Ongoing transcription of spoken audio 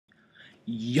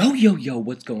Yo,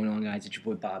 what's going on, guys? It's your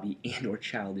boy Bobby and or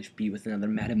Childish B with another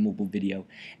Madden Mobile video.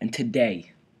 And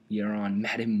today, we are on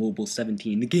Madden Mobile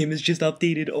 17. The game is just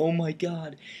updated. Oh my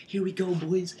god. Here we go,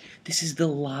 boys. This is the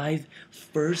live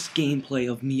first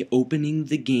gameplay of me opening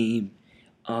the game.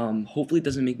 Hopefully it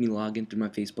doesn't make me log in through my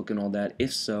Facebook and all that.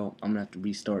 If so, I'm gonna have to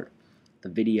restart the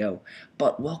video.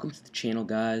 But welcome to the channel,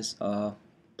 guys.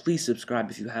 Please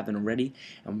subscribe if you haven't already,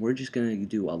 and we're just gonna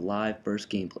do a live first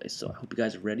gameplay. So I hope you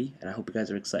guys are ready, and I hope you guys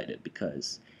are excited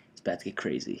because it's about to get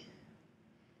crazy.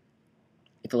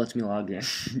 If it lets me log in.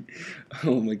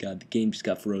 Oh my god, the game just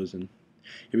got frozen.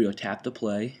 Here we go. Tap to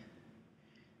play.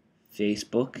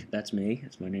 Facebook. That's me.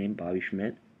 That's my name, Bobby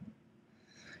Schmidt.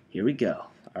 Here we go.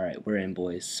 Alright, we're in,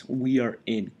 boys. We are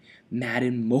in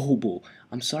Madden Mobile.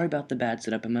 I'm sorry about the bad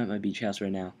setup. I'm at my beach house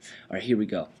right now. Alright, here we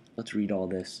go. Let's read all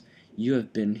this. You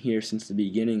have been here since the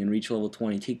beginning and reached level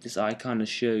 20. Take this icon to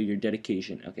show your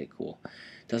dedication. Okay, cool.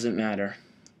 Doesn't matter.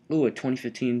 Ooh, a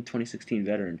 2015, 2016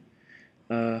 veteran.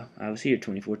 I was here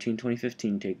 2014,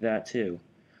 2015. Take that too.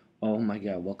 Oh my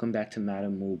god, welcome back to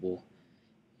Madden Mobile.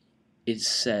 It's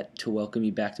set to welcome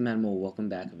you back to Madden Mobile. Welcome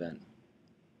back event.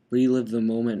 Relive the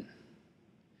moment.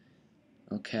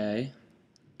 Okay.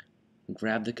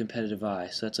 Grab the competitive eye.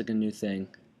 So that's like a new thing.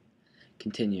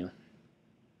 Continue.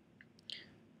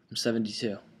 I'm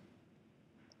 72.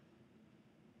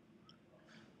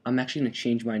 I'm actually going to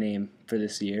change my name for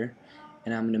this year,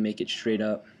 and I'm going to make it straight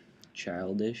up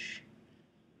Childish.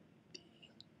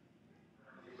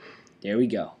 There we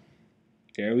go.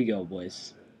 There we go,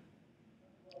 boys.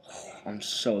 I'm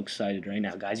so excited right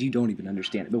now. Guys, you don't even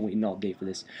understand. I've been waiting all day for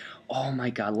this. Oh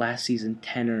my god, last season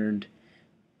 10 earned.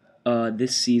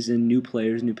 This season, new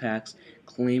players, new packs,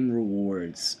 claim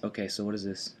rewards. Okay, so what is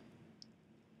this?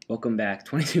 Welcome back.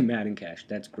 22 Madden cash.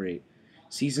 That's great.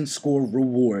 Season score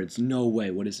rewards. No way.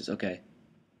 What is this? Okay.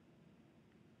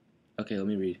 Okay, let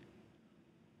me read.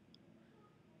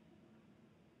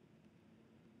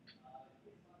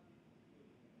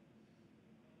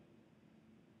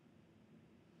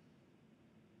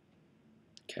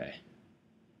 Okay.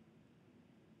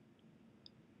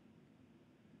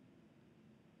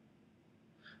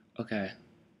 Okay.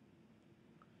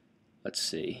 Let's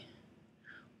see.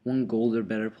 1 gold or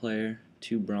better player,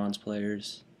 2 bronze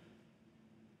players,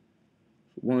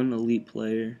 1 elite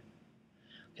player.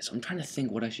 Okay, so I'm trying to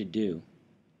think what I should do.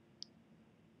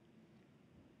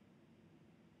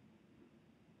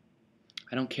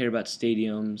 I don't care about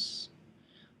stadiums.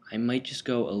 I might just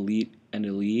go elite and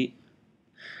elite.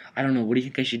 I don't know. What do you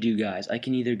think I should do, guys? I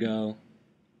can either go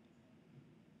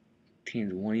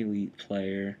teams 1 elite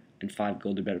player and 5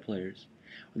 gold or better players.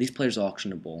 Are these players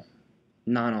auctionable?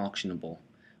 Non-auctionable.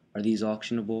 Are these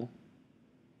auctionable?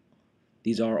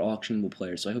 These are auctionable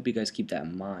players, so I hope you guys keep that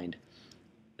in mind.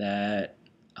 That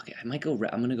okay, I'm gonna go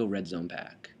RedZone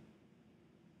pack.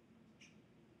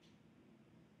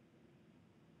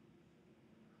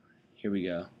 Here we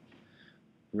go.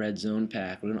 RedZone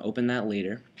pack. We're gonna open that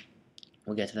later.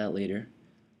 We'll get to that later.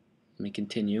 Let me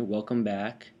continue. Welcome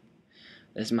back.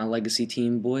 This is my legacy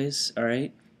team, boys.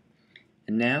 Alright.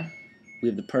 And now we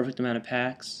have the perfect amount of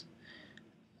packs.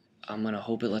 I'm gonna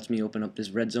hope it lets me open up this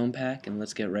RedZone pack, and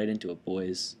let's get right into it,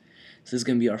 boys. This is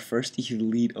gonna be our first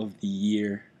elite of the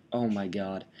year. Oh my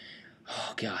god.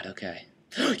 Oh god, okay.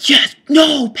 Yes!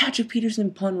 No! Patrick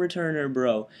Peterson punt returner,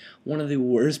 bro. One of the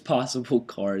worst possible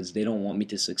cards. They don't want me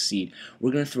to succeed.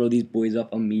 We're gonna throw these boys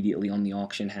up immediately on the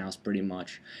auction house, pretty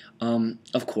much.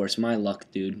 Of course, my luck,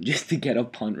 dude, just to get a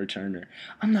punt returner.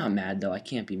 I'm not mad, though. I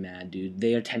can't be mad, dude.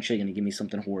 They are potentially gonna give me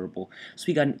something horrible. So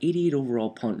we got an 88 overall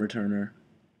punt returner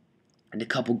and a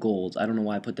couple golds. I don't know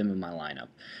why I put them in my lineup.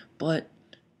 But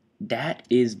that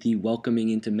is the welcoming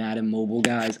into Madden Mobile,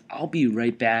 guys. I'll be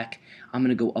right back. I'm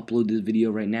going to go upload this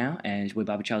video right now. And it's your boy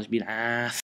Bobby Childish being